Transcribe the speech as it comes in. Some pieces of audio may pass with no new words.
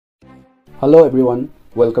Hello everyone,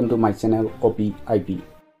 welcome to my channel OPIP.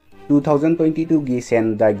 2022 gi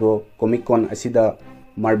San Diego Comic Con asida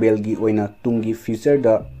Marvel gi oina tungi future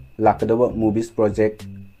da lakadaba movies project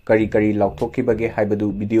kari lauthokibage haibadu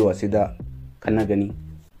video asida khanagani.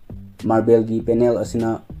 Marvel gi panel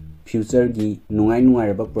asina future gi nungai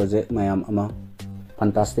raba project mayam ama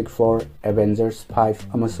Fantastic Four, Avengers 5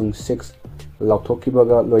 amasung 6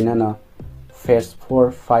 lauthokibaga loinana Phase 4,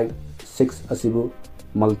 5, 6 asibu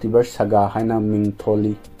Multiverse Saga haina ming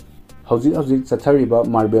tholi. Hauzik chathariba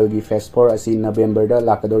Marvel gi Phase 4 asi November da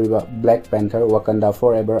lakadoriba Black Panther Wakanda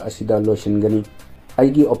Forever asida loishingani.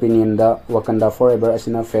 Aigi opinion da Wakanda Forever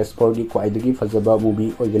asina Phase 4 gi kwaidagi fazaba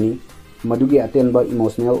movie oigani. Madugi atenba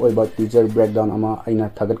emotional oiba teaser breakdown ama aina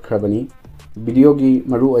thagat khrabani. Video gi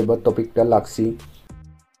maru oiba topic da laksi.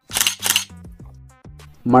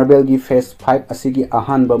 Marvel gi Phase 5 asigi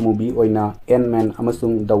ahanba movie oina Ant-Man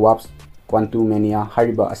amasung The Wasp Quantumania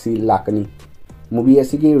hariba asi lakani. Movie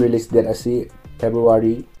asigi release date asi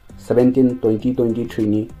February 17, 2023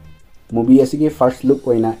 ni. Movie asigi first look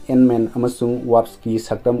oina Ant-Man amasung Wasp ki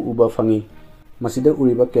saktam uba fangi. Masida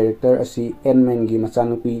uriba character asi Ant-Man gi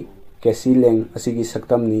machanupi Cassie Lang asigi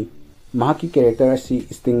saktam ni. Mahaki character asi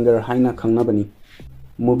Stinger haina khangnabani.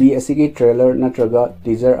 Movie asigi trailer natraga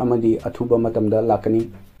teaser amadi athuba matamda lakani.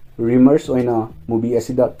 Rumors oina movie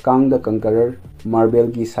asida Kang the Conqueror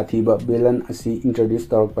Marvel gi sathiba villain asi introduce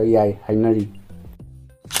tawrpa yai hainari.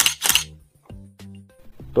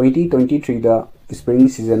 2023 da spring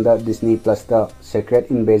season da Disney Plus da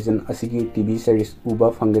Secret Invasion asigi TV series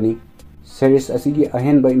uba fangani. Series asigi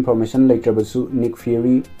ahenba information laitrabasu Nick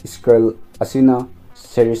Fury Skrull asina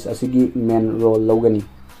series asigi main role logani.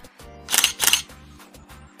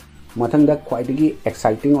 Mathangda kwaidagi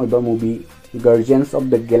exciting oiba movie Guardians of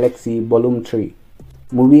the Galaxy Volume 3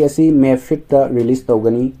 movie asi May 5th da release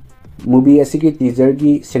tawgani. Movie asi ki teaser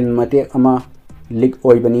gi cinematic ama leak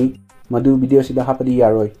oibani. Madu video sida hapadi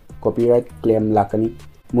yaroi copyright claim lakani.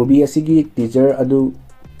 Movie asi ki teaser adu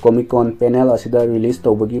Comic Con panel asida release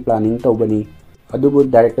tawbagi planning tawbani. Adubu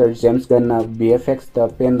director James Gunn na VFX da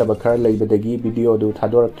pen da bakhar leibadagi video du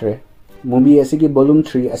thadoraktre. Movie asi ki Volume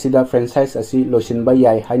 3 asida franchise asi loshinba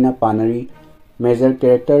yai haina panari. Major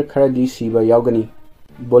character kharadi siba yaugani.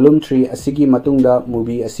 Volume 3 asigi matungda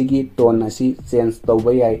movie asigi tone asi change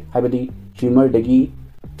tawba yai habadi humor dagi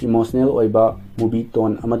emotional oiba movie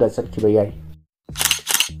tone amada chatkiba yai.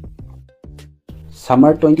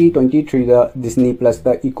 Summer 2023 da Disney Plus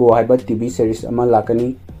da Echo haiba TV series ama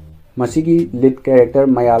lakani. Masigi lead character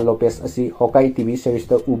Maya Lopez asi Hawkeye TV series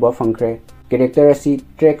da uba fangkre. Character asi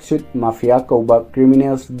tracksuit mafia kauba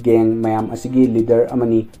criminals gang mayam asigi leader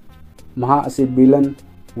amani. Maha asi villain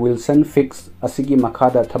Wilson Fix asigi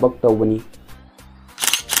makhada thabak tawbani.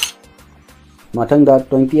 Mathangda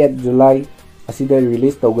 28 July asida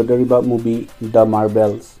release tawgadariba movie The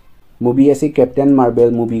Marvels. Movie asi Captain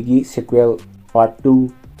Marvel movie gi sequel part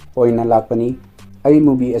 2 oina lakpani. Ai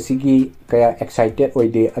movie asigi kaya excited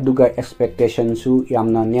oide aduga expectation su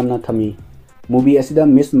yamna nemna thami. Movie asida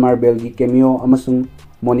Miss Marvel gi cameo amasung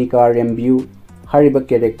Monica Rambeau hariba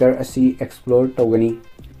character asi explore tawgani.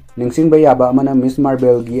 Ningsingba yaba amana Miss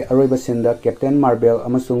Marvel gi aroiba sinda Captain Marvel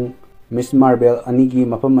amasung Miss Marvel anigi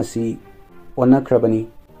mafam asi onakhrabani.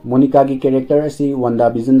 Monica gi character asi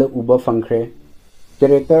WandaVision da uba fangkre.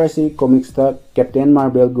 Character asi comics da Captain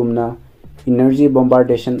Marvel gumna energy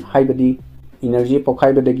bombardation haibadi energy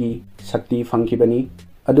pokhaibadagi shakti fangkibani.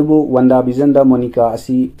 Adubu WandaVision da Monica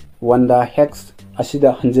asi Wanda Hex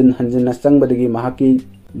asida hanjin na changbadagi mahaki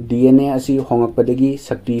DNA asi hongakpadagi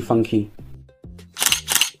shakti fangki.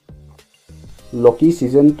 Loki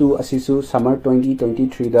Season 2 asisu Summer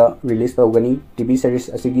 2023 da release tawgani. TV series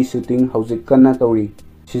asigi shooting hauzik kanna tawri.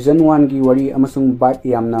 Season 1 gi wari amasung vibe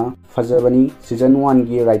yamna fazabani. Season 1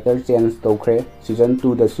 gi writer change tawkhre. Season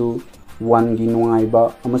 2 da su 1 gi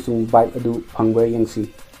nuaiba amasung vibe adu phangba yangsi.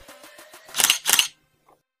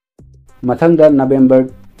 Mathangda November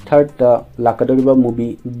 3rd da lakadoriba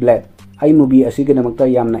movie Blade. Ai movie asigi namakta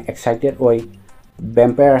yamna excited oi.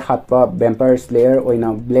 Vampire hatpa Vampire Slayer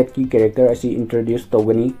oina Blade ki character asi introduce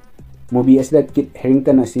tawgani. Movie asida Kit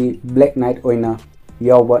Harington asi Black Knight oina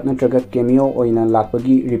yawba natraga cameo oina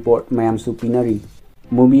lakpagi report mayam su pinari.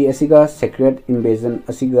 Movie asiga Secret Invasion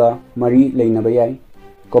asiga mari leinaba yai.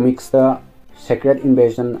 Comics da Secret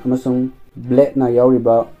Invasion amasung Blade na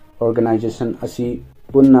yawriba organization asi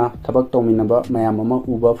punna thabak tawminaba mayam ama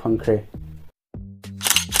uba fangkre.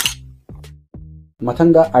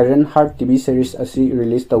 Mathangda Iron Heart TV series asi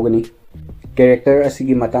release tawgani. Character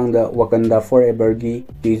asigi matangda Wakanda Forever gi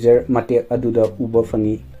teaser matek aduda uba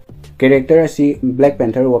fangi. Character asi Black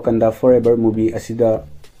Panther Wakanda Forever movie asida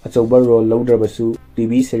achauba role lawdrabasu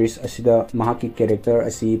TV series asida mahaki character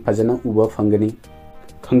asi fajana uba fangani.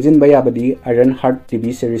 Khangjinba yabadi Iron Heart TV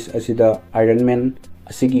series asida Iron Man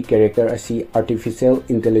asigi character asi artificial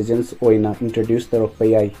intelligence oina introduce tarakpa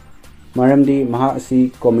yai. Maramdi maha asi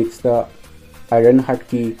comics da Iron Heart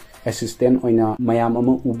ki assistant oina mayam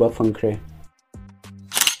ama uba fangkhre.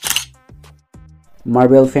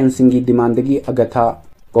 Marvel fans singi demandagi agatha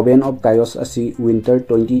Coven of Chaos asi winter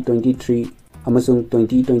 2023 amasung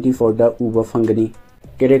 2024 da uba fangani.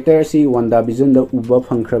 Character asi WandaVision da uba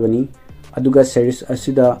fangkhrabani. Aduga series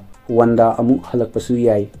asida Wanda amu halakpasu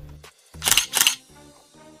yai.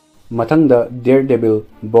 Mathangda Daredevil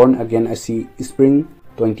Born Again asi spring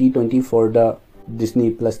 2024 da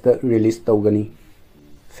Disney Plus da release tawgani.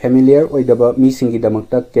 Familiar oidaba mi singi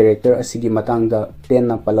damakta character asigi matangda 10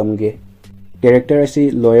 na palamge. Character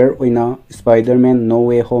asi lawyer oina Spider-Man No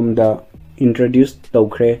Way Home da introduced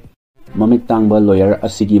tawkhre. Mamit tangba lawyer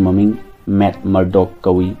asigi maming Matt Murdock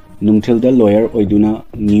kawi. Nungthilda lawyer oiduna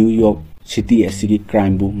New York City asigi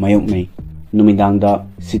crime bu mayoknai. Numidangda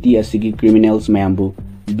city asigi criminals mayambu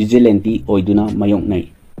vigilante oiduna mayoknai.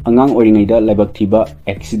 Angang oringaida laibak thiba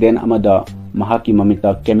accident amada mahaki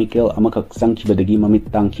mamita chemical amakak sangkhibadagi mamit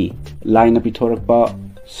tangki. Line pithorakpa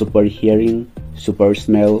super hearing, super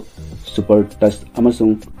smell, super touch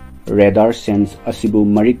amasung radar sense asibu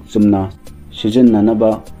marik chumna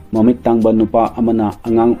sijinnanaba mamit tangba nupa amana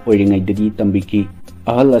angang oiringaidagi tambiki.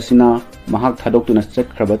 Ahal asina mahak thadokuna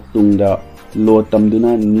chakhraba tungda lo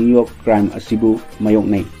tamduna New York crime asibu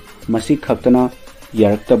mayoknai. Masi khaktana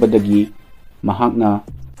yaraktabadagi mahakna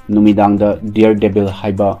numidangda Daredevil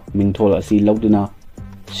haiba mingthol asi lauduna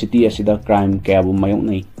city asida crime kayabu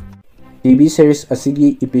mayoknai. TV series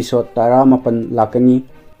asigi episode 18 lakani.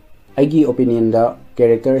 Aigi opinion da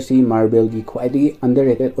character si Marvel gi khwaidagi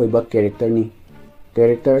underrated oiba character ni.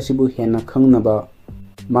 Character sibu hena khangnaba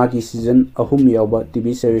magi season ahum yawba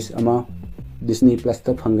TV series ama Disney Plus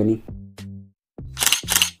ta phangani.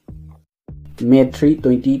 May 3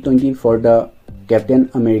 2024 da Captain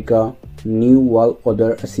America New World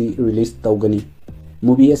Order asi release tawgani.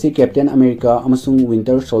 Movie asi Captain America amasung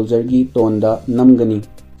Winter Soldier gi tonda namgani.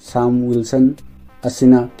 Sam Wilson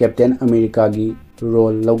asina Captain America gi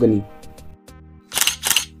role lawgani.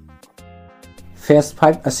 Phase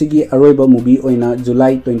 5 asigi aroiba movie oina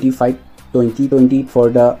July 25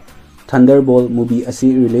 2024 da Thunderbolt movie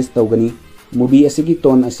asi release tawgani. Movie asigi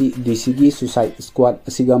ton asi DC gi Suicide Squad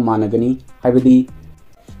asiga managani haibadi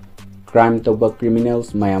crime tawba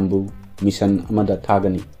criminals mayambu mission amada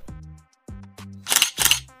thagani.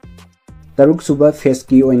 Taruk suba phase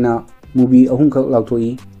ki oina movie ahum khak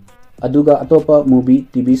lauthoi. Aduga atopa movie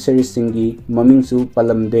TV series singi mamingsu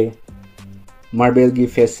palamde. Marvel gi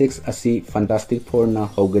phase 6 asi Fantastic Four na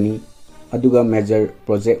hogani. Aduga major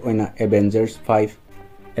project oina Avengers 5,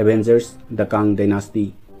 Avengers The Kang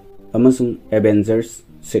Dynasty, amasung Avengers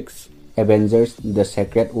 6, Avengers The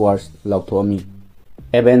Secret Wars lauthoami.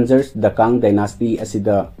 Avengers The Kang Dynasty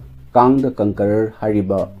asida Kang the Conqueror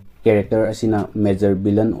hariba character asina major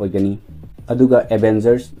villain oigani. Aduga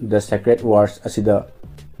Avengers The Secret Wars asida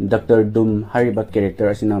Dr. Doom hariba character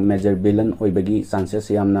asina major villain oibagi chances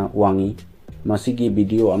yamna wangi. Masigi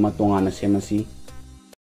video ama tongana semasi